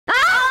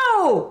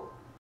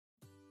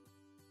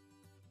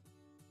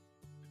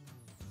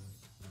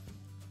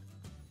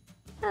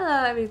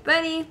Hello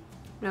everybody,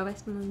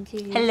 Robust Moon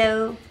TV.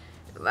 Hello.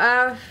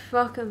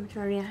 Welcome to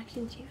our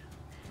reaction channel.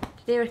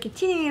 Today we're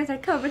continuing with our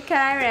Cobra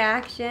Kai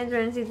reactions.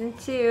 We're in season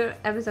 2,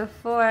 episode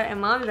 4, and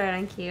Mom's right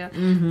on cue.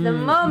 The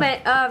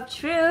moment of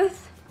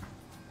truth.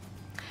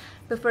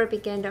 Before we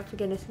begin, don't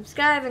forget to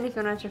subscribe, and if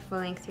you want to watch a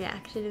full-length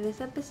reaction to this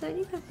episode,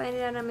 you can find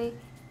it out on my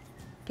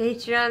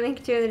Patreon,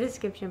 link to in the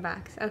description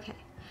box. Okay,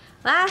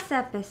 last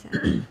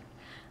episode.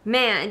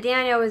 Man,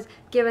 Daniel was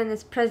given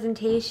this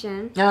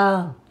presentation.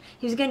 Oh.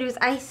 He was going to do his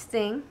ice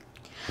thing.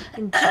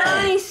 And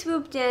Johnny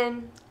swooped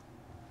in,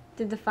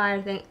 did the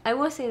fire thing. I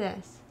will say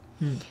this.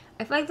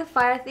 I feel like the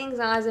fire thing's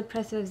not as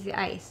impressive as the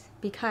ice.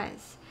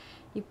 Because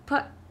you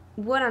put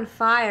wood on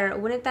fire,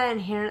 wouldn't that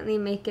inherently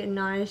make it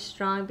not as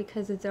strong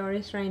because it's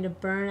already starting to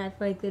burn? I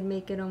feel like they'd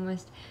make it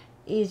almost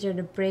easier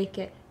to break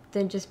it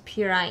than just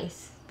pure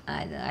ice.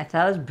 I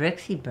thought it was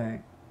bricks he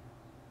burnt.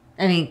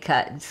 I mean,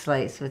 cut and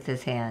sliced with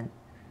his hand.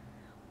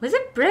 Was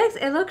it bricks?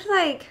 It looked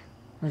like...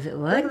 Was it It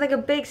wood? looked like a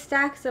big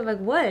stacks of like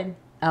wood.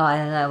 Oh, I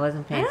don't know. I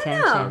wasn't paying I don't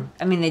attention. know.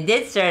 I mean, they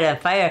did start it on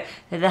fire.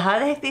 How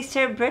the heck they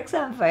start bricks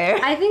on fire?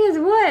 I think it's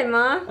wood,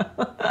 Mom.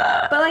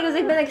 But like it was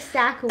like a big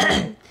stack of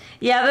wood.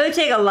 Yeah, but it would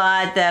take a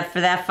lot for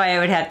that fire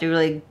would have to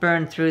really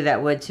burn through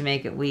that wood to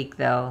make it weak,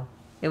 though.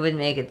 It wouldn't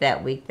make it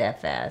that weak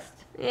that fast.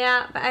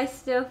 Yeah, but I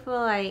still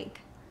feel like,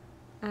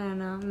 I don't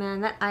know,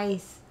 man, that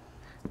ice.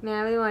 Man,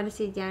 I really wanted to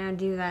see Daniel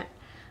do that.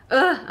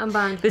 Ugh, I'm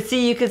bummed. But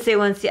see, you could say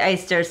once the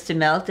ice starts to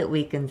melt, it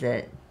weakens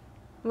it.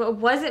 Well, it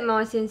wasn't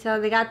melting until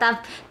I got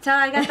that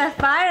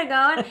fire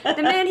going.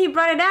 The minute he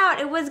brought it out,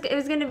 it was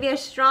gonna be as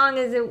strong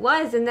as it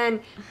was, and then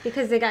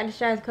because they got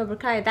distracted with Cobra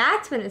Kai,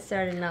 that's when it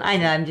started melting. I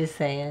know. I'm just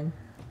saying.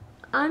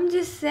 I'm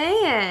just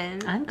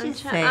saying.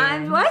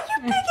 saying. Why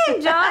are you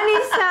picking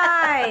Johnny's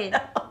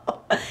side?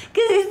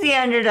 Because he's the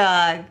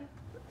underdog.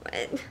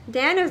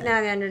 Daniel's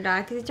now the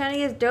underdog because he's trying to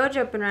get his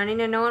dojo up and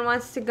running, and no one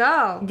wants to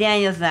go.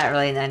 Daniel's not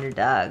really an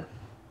underdog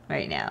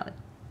right now.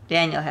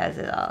 Daniel has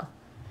it all.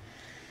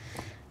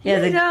 You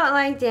don't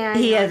like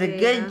Daniel. He has a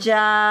good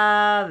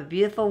job, a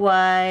beautiful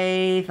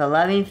wife, a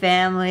loving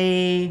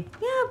family.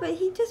 Yeah, but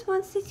he just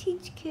wants to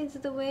teach kids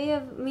the way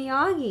of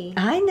Miyagi.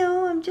 I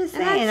know, I'm just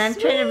saying. I'm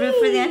That's trying to root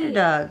for the sweet.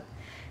 underdog.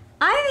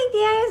 I think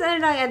Daniel's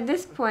underdog at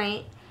this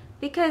point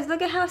because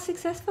look at how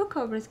successful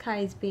Cobra Kai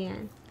is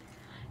being.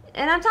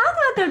 And I'm talking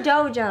about their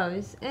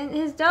dojos. And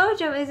his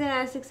dojo isn't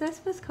as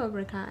successful as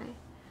Cobra Kai.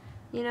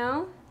 You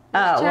know?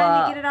 He's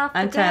trying to get it off the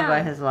I'm talking ground.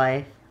 about his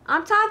life.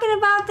 I'm talking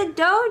about the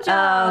dojos.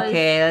 Oh,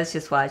 okay, let's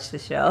just watch the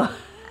show.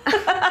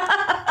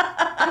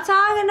 I'm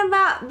talking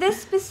about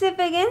this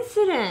specific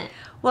incident.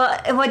 Well,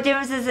 what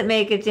difference does it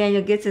make if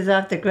Daniel gets us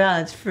off the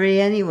ground? It's free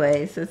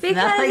anyway, so it's Because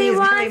not like he he's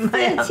wants getting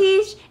money. to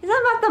teach. It's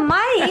not about the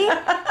money.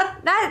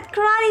 That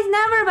karate's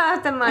never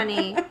about the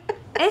money.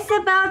 It's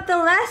about the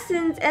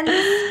lessons and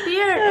the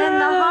spirit and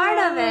the heart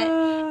of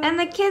it. And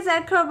the kids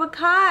at Cobra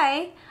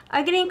Kai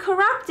are getting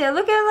corrupted.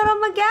 Look at little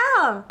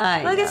Miguel.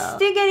 Look at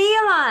Stig and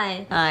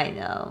Eli. I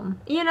know.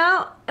 You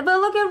know? But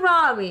look at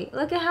Robbie.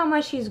 Look at how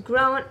much he's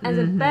grown as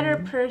a better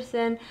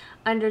person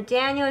under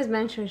Daniel's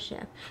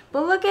mentorship.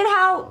 But look at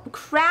how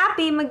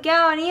crappy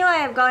Miguel and Eli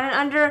have gotten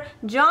under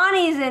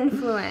Johnny's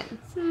influence.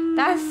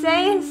 That's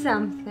saying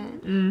something.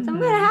 So I'm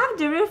going to have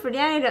to root for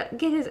Daniel to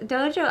get his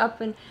dojo up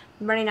and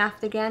running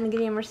off the ground and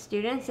getting more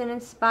students and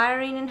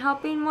inspiring and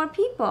helping more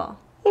people.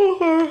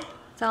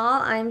 That's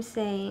all I'm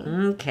saying.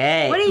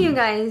 Okay. What do you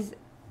guys,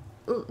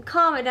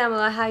 comment down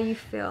below how you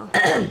feel.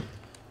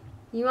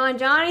 You on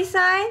Johnny's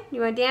side?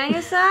 You on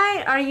Daniel's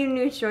side? Or are you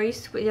neutral?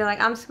 You're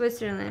like, I'm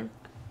Switzerland.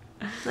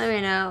 Let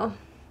me know.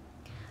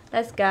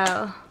 Let's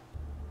go.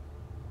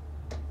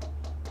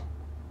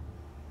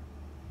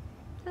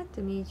 Is that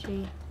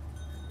Dimitri?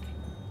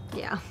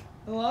 Yeah.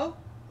 Hello?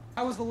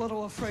 I was a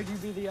little afraid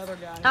you'd be the other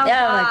guy. Oh,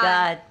 my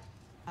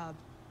God.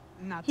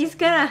 Not He's to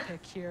gonna-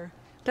 pick here.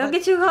 Don't but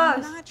get too close.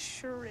 I'm not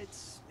sure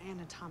it's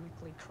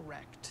anatomically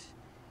correct.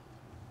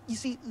 You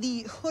see,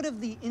 the hood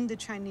of the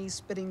Indo-Chinese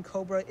spitting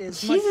cobra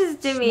is Jesus,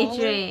 much Dimitri.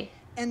 smaller,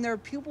 and their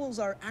pupils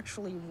are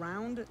actually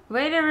round.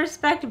 Way to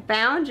respect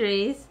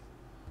boundaries.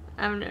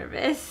 I'm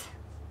nervous.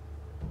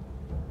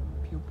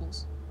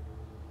 Pupils?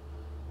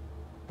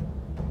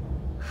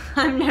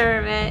 I'm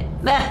nervous.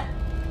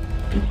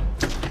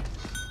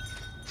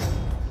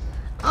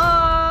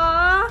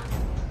 Aww!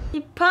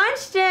 He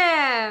punched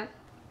him!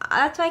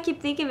 That's why I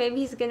keep thinking maybe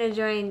he's gonna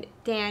join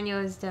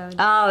Daniel's dojo.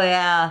 Oh,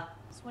 yeah.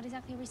 So what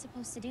exactly are we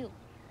supposed to do?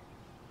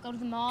 Go to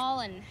the mall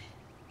and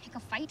pick a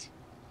fight?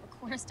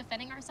 Record us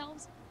defending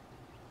ourselves?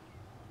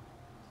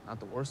 Not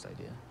the worst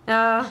idea.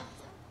 Oh,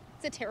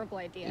 It's a terrible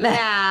idea.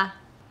 yeah.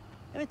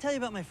 Let me tell you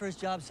about my first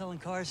job selling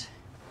cars.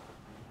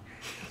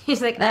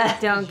 He's like, I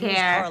don't Used car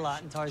care.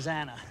 lot in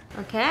Tarzana.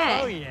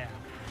 Okay. Oh yeah.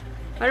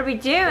 What are we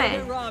Hey,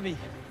 doing? Robbie,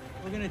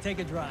 we're gonna take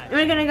a drive.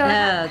 We're gonna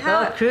go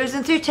Go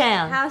cruising through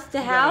town. house to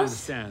You gotta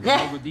house. understand,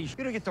 Yeah. You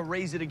don't get to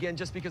raise it again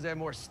just because I have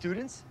more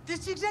students.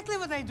 That's exactly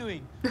what I'm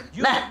doing.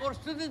 You have more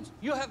students,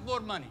 you have more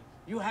money.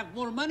 You have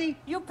more money,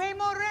 you pay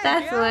more rent.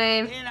 That's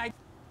lame. And I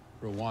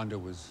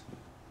Rwanda was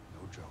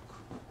no joke.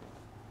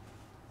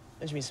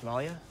 Don't you mean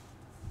Somalia?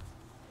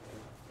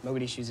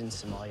 Mogadishu's in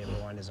Somalia,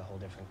 Rwanda's a whole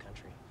different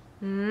country.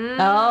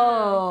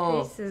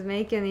 Oh. Chris is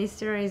making these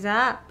stories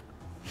up.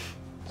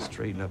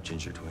 Straighten up,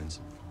 Ginger Twins.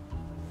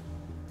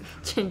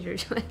 Ginger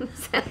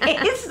twins.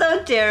 It's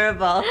so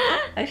terrible.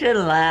 I should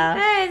laugh.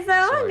 Hey, it's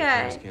that one Sorry,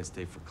 guy. girls can't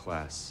stay for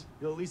class.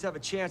 You'll at least have a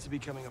chance of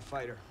becoming a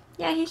fighter.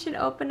 Yeah, he should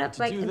open up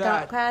To like do adult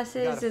that, you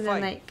classes gotta and then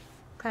fight. like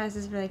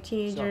classes for like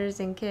teenagers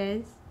and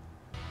kids.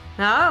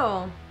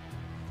 Oh.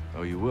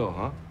 Oh, you will,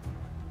 huh?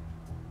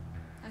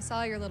 I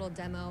saw your little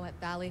demo at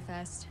Valley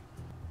Fest.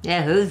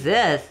 Yeah, who's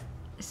this?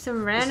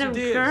 Some random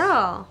Diaz.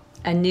 girl.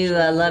 A new Show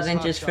us love this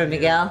interest hotshot for here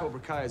Miguel? Cobra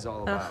Kai is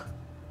all about.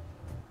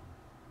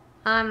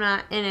 I'm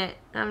not in it.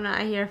 I'm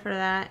not here for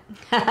that.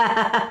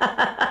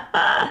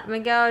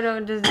 Miguel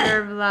don't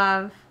deserve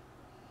love.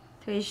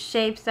 So he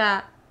shapes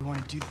up. You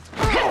want to do?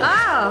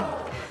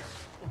 Oh!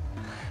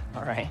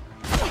 All right.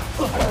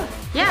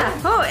 Yeah,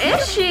 who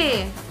is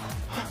she?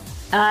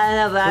 I don't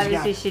know, but What you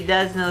obviously got? she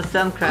does know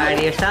some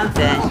karate or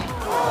something.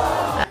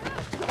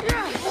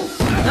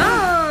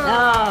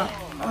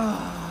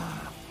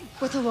 Oh!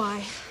 With a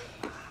Y.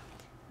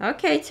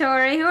 Okay,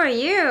 Tori, who are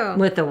you?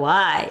 With the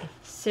Y.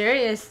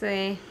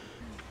 Seriously.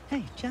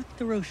 Hey, Jack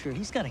the Rocher,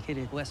 he's got a kid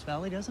at West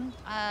Valley, doesn't he?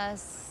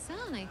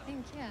 Son, I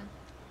think, yeah.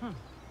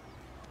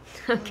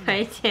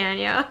 Okay,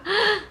 Daniel.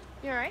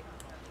 You alright?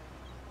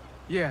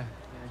 Yeah,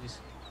 I just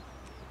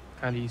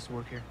kind of used to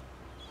work here.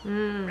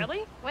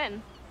 Really?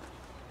 When?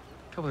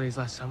 A couple days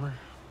last summer.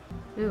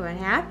 Ooh, what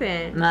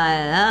happened? I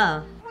don't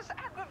know. It was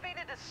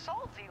aggravated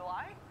assault,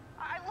 Eli.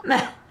 I look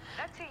at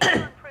that's a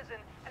year in prison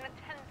and a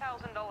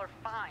 $10,000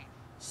 fine.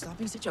 Stop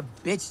being such a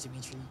bitch,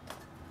 Dimitri.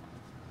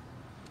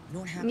 You know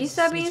what happens You to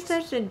stop being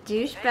snitches? such a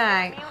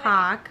douchebag,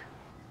 Hawk.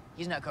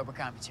 He's not Cobra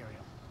Kai material.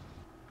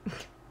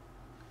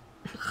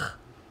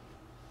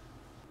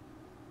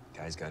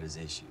 Guy's got his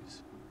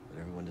issues, but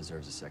everyone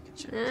deserves a second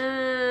chance.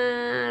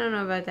 I don't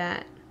know about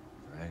that.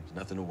 All right?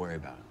 Nothing to worry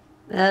about.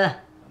 Ugh.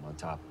 I'm on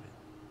top of it.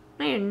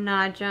 No, you're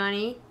not,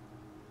 Johnny.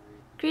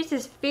 Chris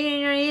is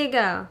feeding your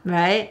ego.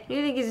 Right?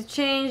 You think he's a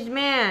changed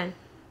man.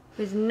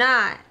 He's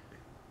not.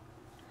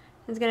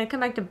 He's gonna come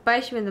back to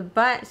bite you in the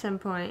butt at some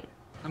point.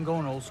 I'm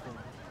going old school.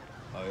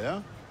 Oh,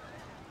 yeah?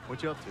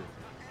 What you up to?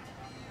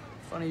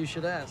 Funny you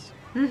should ask.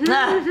 Putting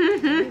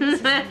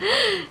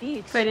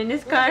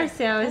his car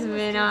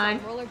salesman on.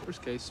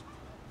 Worst case,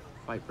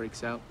 fight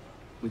breaks out,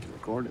 we can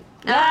record it.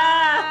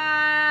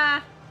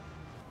 Ah!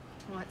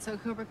 What, so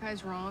Cobra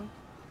Kai's wrong?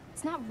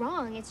 It's not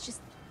wrong, it's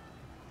just,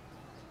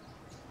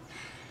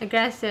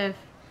 Aggressive.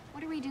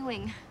 what are we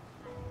doing?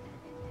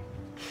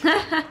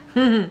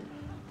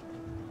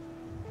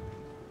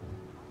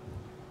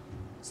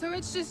 So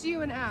it's just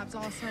you and Abs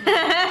all summer.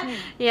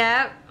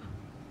 Yep.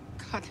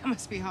 God, that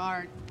must be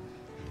hard.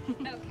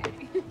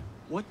 Okay.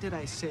 What did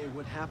I say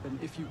would happen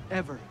if you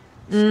ever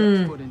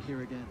step foot in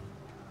here again?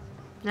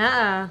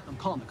 Uh-oh. I'm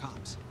calling the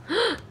cops.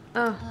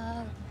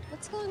 Oh.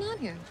 What's going on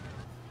here?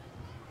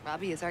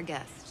 Robbie is our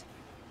guest.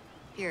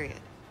 Period.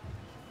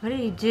 What did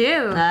he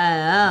do?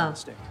 I don't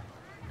Stick.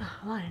 Oh,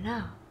 I want to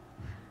know.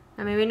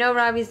 I mean, we know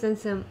Robbie's done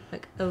some,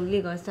 like,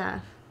 illegal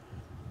stuff.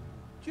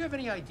 Do you have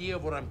any idea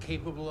of what I'm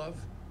capable of?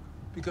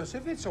 Because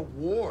if it's a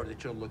war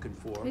that you're looking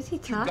for, Who's he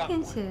you got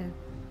talking one. to?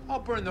 I'll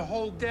burn the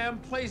whole damn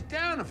place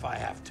down if I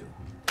have to.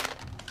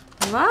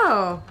 Whoa.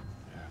 know.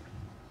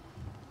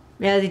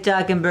 Yeah, is he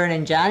talking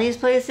burning Johnny's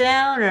place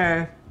down,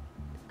 or?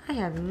 I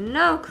have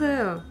no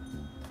clue.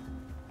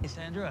 Hey,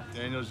 Sandra.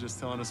 Daniel's just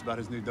telling us about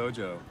his new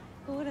dojo.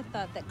 Who would have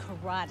thought that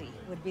karate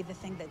would be the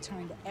thing that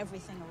turned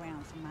everything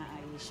around for my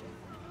Aisha?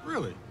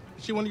 Really?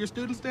 Is she one of your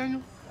students,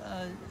 Daniel?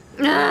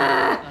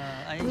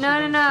 Aisha No,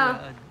 no, no.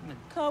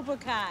 Cobra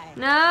Kai.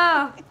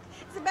 No.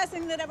 It's the best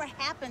thing that ever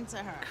happened to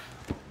her.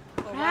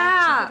 But Wow. she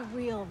had a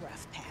real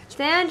rough patch.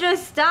 Sandra,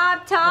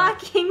 stop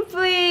talking,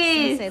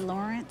 please. Say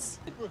Lawrence.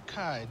 Cobra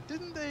Kai,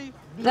 didn't they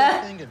do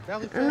that thing at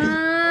Valley Fest?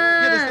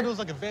 Yeah, they said it was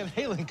like a Van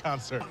Halen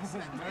concert.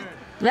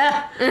 Poor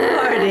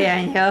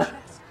Daniel.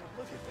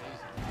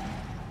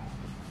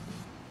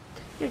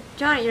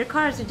 Johnny, your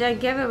car is a dead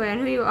giveaway on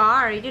who you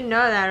are. You didn't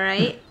know that,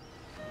 right?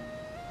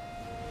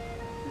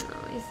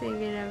 Oh, he's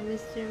thinking of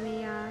Mr.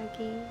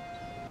 Miyagi.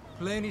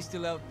 Plenty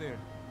still out there.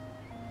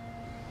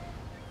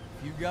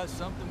 If you got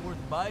something worth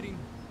biting,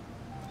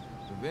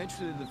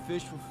 eventually the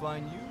fish will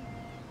find you.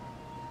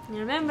 You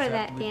remember Just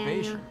have that, to be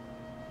Daniel.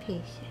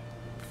 Patience.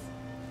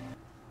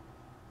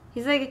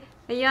 He's like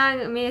a young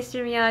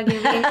Mr.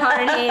 Miyagi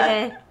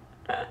reincarnated.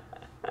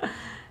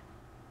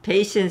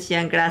 Patience,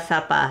 young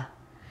grasshopper.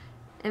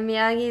 And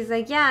Miyagi's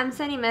like, yeah, I'm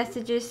sending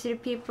messages to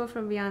people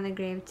from beyond the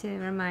grave to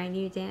remind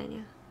you,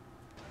 Daniel.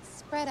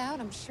 Spread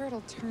out, I'm sure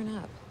it'll turn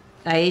up.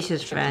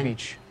 Aisha's friend.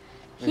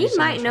 He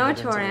might know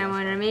Tori, I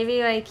wonder.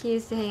 Maybe like he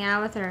used to hang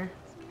out with her.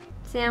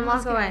 Sam,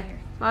 walk away.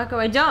 Walk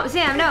away. Don't,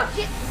 Sam, no.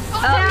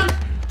 Sam,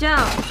 don't.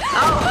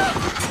 Oh.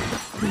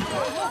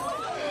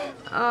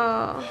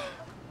 Oh.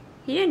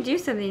 He didn't do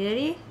something, did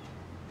he?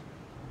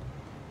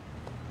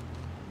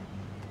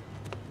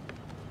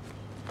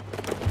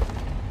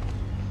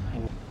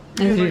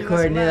 He's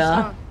recording it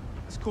all.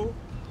 That's cool.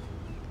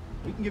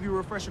 We can give you a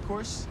refresher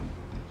course.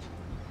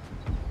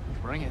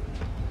 Bring it.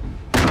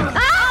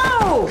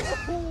 Ow!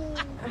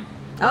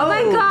 Oh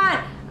my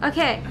god!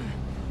 Okay.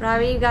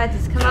 Robbie, you got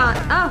this. Come on.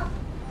 Oh!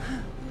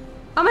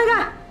 Oh my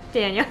god!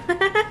 Daniel.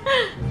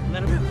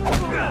 Let him.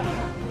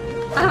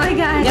 Oh my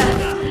god.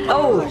 Yeah.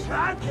 Oh!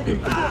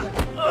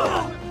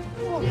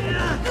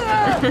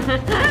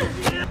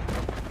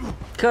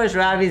 Of course,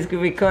 Robbie's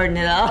recording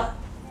it all.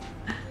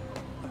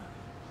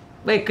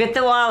 Wait, get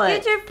the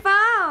wallet. Get your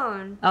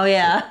phone. Oh,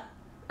 yeah.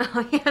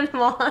 Oh, yeah, the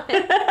wallet.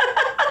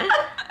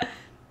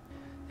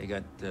 They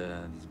got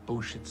these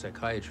bullshit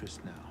psychiatrists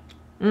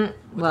now.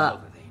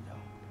 Well,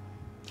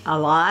 a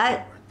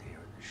lot?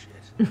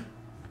 That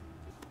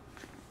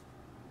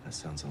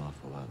sounds an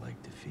awful lot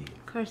like defeat.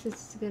 Of course,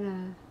 it's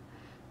gonna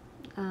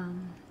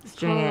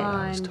String pull it.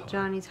 on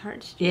Johnny's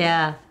heartstrings.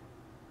 Yeah.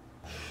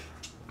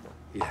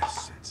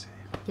 Yes, Sensei.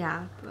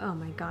 Yeah. Oh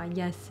my god.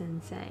 Yes,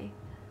 Sensei.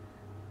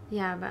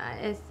 Yeah, but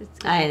it's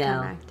I gonna know.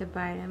 come back to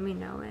bite him. We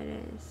know it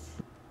is.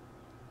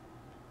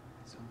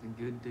 Something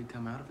good did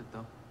come out of it,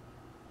 though.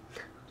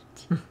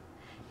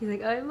 He's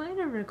like, oh, I might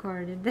have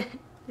recorded that.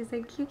 He's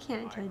like, you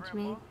can't judge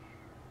me.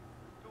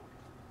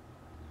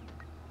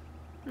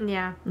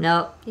 Yeah.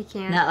 Nope. He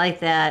can't. Not like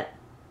that.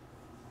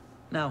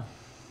 No.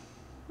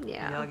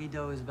 Yeah.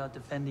 Miyagi-Do is about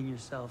defending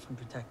yourself and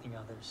protecting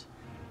others.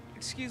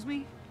 Excuse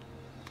me?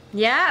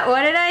 Yeah,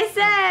 what did I It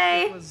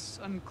say? was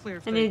unclear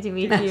if I knew the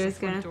Dimitri gate was the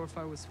front gonna- door if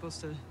I was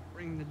supposed to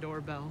ring the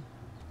doorbell.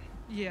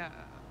 Yeah,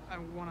 I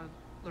want to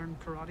learn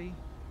karate.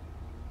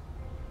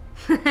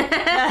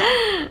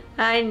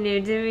 I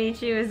knew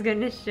Dimitri was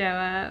gonna show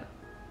up.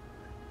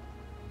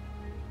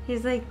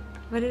 He's like,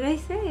 what did I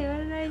say? What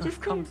did I You've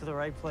just come do? to the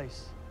right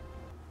place.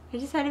 I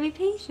just had to be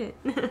patient.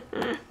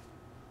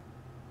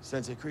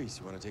 Sensei Kreese,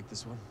 you want to take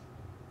this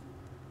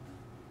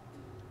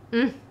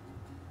one?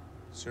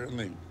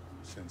 Certainly,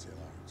 Sensei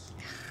Lawrence.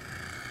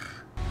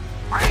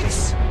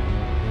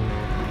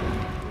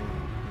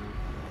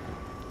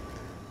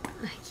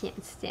 I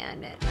can't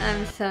stand it.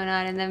 I'm so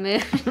not in the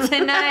mood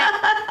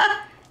tonight.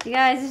 You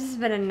guys, this has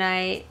been a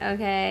night,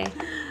 okay?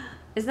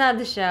 It's not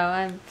the show.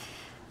 I'm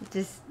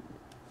just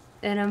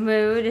in a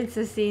mood, and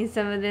so seeing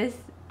some of this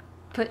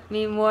put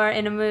me more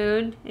in a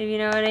mood, if you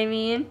know what I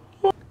mean.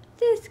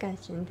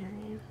 Discussion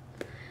time.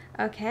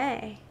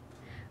 Okay.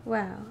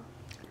 Well,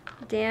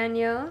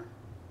 Daniel,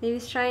 he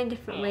was trying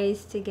different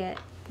ways to get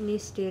new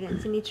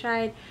students, and he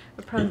tried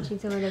approaching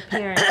some of their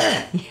parents.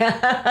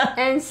 Yeah.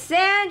 And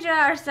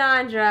Sandra, or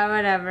Sandra,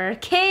 whatever,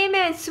 came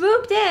in,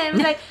 swooped in,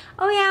 was like,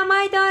 oh yeah,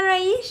 my daughter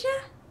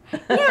Aisha?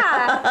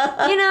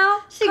 Yeah, you know.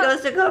 She goes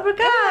to Cobra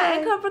Kai.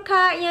 Yeah, Cobra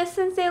Kai, yeah,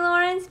 Sensei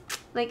Lawrence,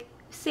 like,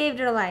 saved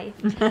her life.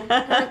 I'm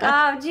like,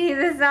 oh,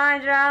 Jesus,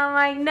 Sandra. I'm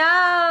like,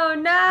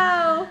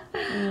 no.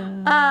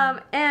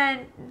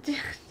 And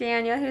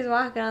Daniel, he was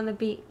walking on the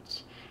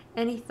beach,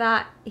 and he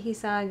thought he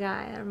saw a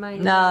guy that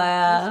reminded him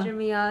of Mr.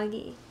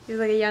 Miyagi. He was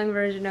like a young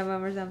version of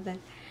him or something.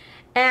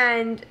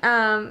 And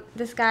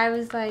this guy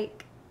was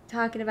like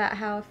talking about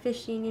how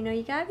fishing, you know,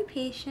 you gotta be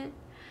patient.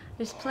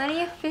 There's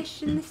plenty of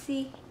fish in the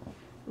sea.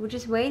 We're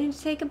just waiting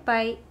to take a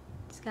bite.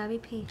 Just gotta be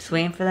patient. Just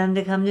waiting for them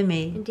to come to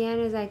me. And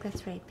Daniel was like,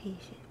 that's right,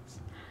 patience.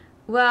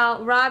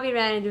 Well, Robbie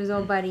ran into his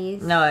old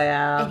buddies. No,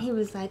 yeah. And he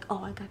was like,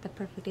 oh, I got the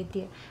perfect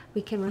idea.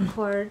 We can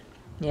record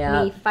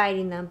Yeah. me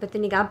fighting them. But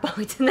then he got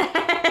bonked in the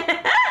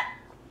head.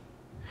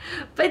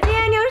 But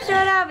Daniel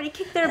showed up and he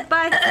kicked their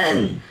butts.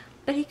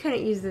 But he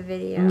couldn't use the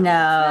video. No. It's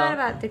not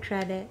about the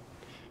credit.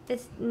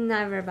 It's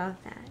never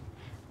about that.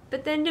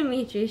 But then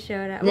Dimitri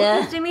showed up. Well,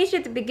 Yeah. 'cause Dimitri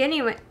at the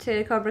beginning went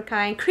to Cobra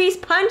Kai and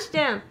Kreese punched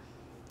him.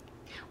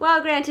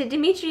 Well, granted,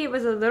 Dimitri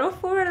was a little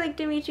forward, like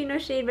Dimitri, no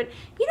shade, but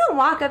you don't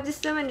walk up to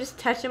someone and just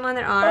touch them on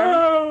their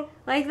arm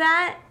like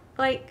that.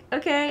 Like,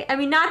 okay. I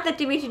mean, not that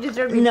Dimitri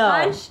deserved to be No.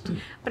 punched,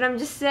 but I'm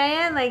just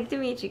saying, like,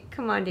 Dimitri,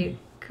 come on, dude.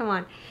 Come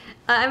on.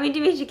 I mean,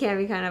 Dimitri can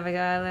be kind of like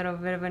a little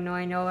bit of a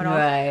annoying know-it-all.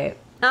 Right.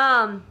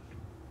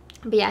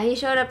 But yeah, he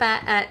showed up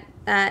at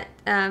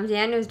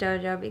Daniel's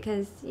dojo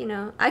because, you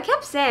know, I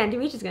kept saying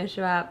Dimitri's gonna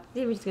show up.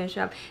 Dimitri's gonna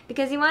show up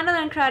because he wanted to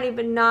learn karate,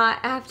 but not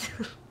have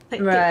to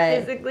like Right.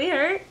 get physically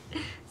hurt.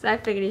 So I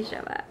figured he'd show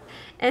up.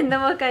 And the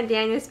look on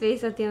Daniel's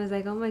face at the end was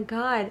like, oh my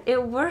god,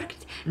 it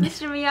worked.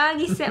 Mr.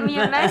 Miyagi sent me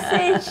a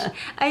message.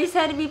 I just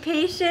had to be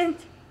patient.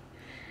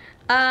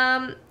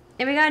 And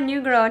we got a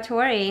new girl,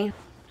 Tori,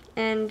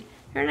 and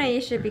her and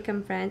Aisha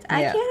become friends.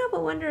 I Yeah. can't help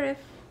but wonder if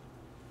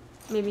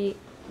maybe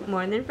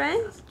more than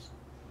friends.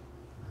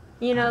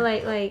 You know,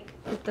 like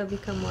if they'll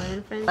become more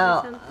than friends or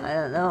Oh, something. I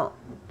don't know.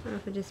 Or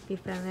if it'll just be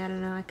friendly. I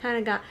don't know. I kind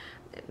of got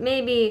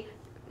maybe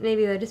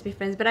they'll just be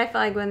friends. But I felt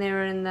like when they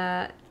were in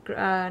the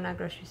not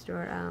grocery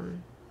store.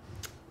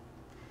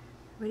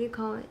 What do you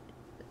call it?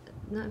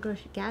 Not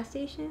grocery gas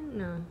station?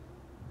 No.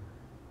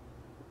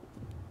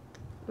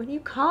 What do you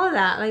call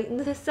that? Like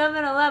the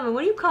 7-Eleven.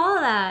 What do you call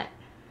that?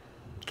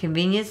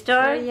 Convenience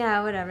store?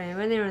 Yeah, whatever.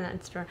 When they were in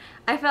that store,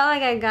 I felt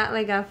like I got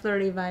like a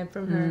flirty vibe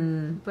from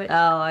her. But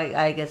Oh,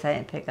 I guess I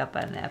didn't pick up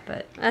on that,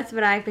 but... that's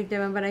what I picked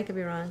up on, but I could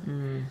be wrong.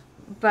 Mm.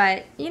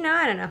 But, you know,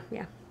 I don't know.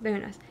 Yeah, but who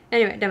knows?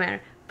 Anyway, don't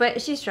matter.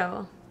 But she's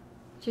trouble.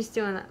 She's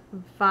doing that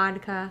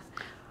vodka.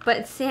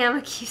 But Sam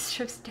accused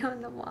her of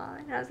stealing the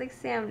wallet. And I was like,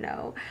 Sam,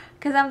 no.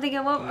 Because I'm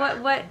thinking,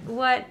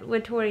 what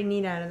would Tori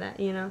need out of that,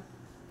 you know?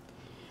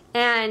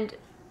 And,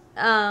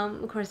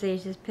 of course, they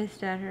just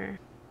pissed at her.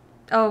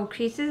 Oh,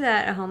 Kreese is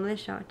at a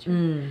homeless shelter.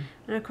 And,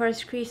 of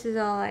course, Kreese is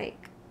all like,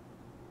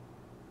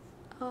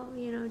 oh,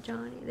 you know,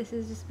 Johnny, this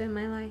has just been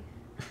my life.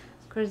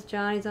 Of course,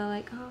 Johnny's all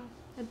like, oh,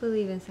 I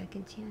believe in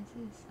second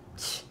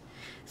chances.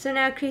 So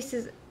now Kreese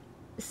is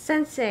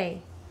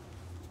sensei.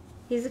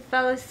 He's a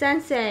fellow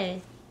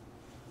sensei.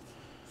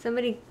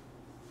 Somebody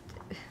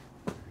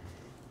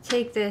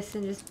take this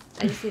and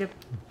I just need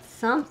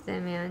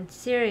something, man.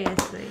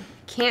 Seriously.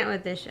 Can't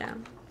with this show.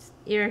 Just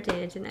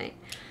irritated tonight.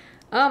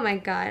 Oh my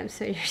god, I'm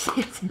so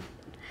irritated.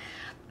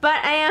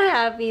 But I am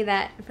happy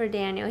that for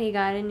Daniel, he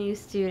got a new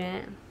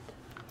student.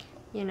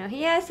 You know,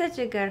 he has such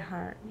a good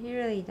heart. He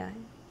really does.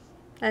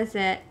 That's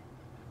it.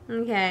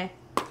 Okay.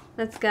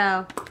 Let's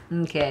go.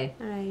 Okay.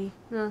 Alrighty.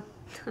 Well,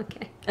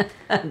 okay.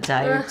 I'm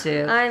tired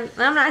too. I'm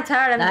not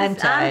tired. I'm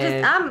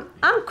tired.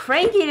 I'm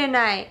cranky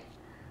tonight.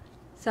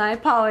 So I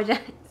apologize.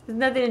 It's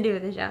nothing to do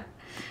with the show.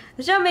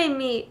 The show made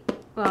me,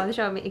 well, the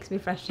show makes me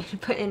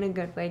frustrated, but in a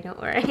good way, don't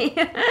worry.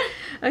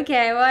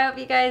 Okay, well, I hope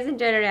you guys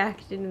enjoyed our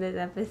reaction to this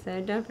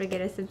episode. Don't forget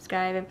to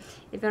subscribe. And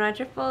if you want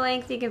your full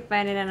length, you can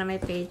find it on my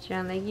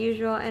Patreon like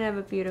usual. And have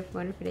a beautiful,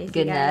 wonderful day.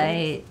 Good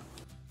night.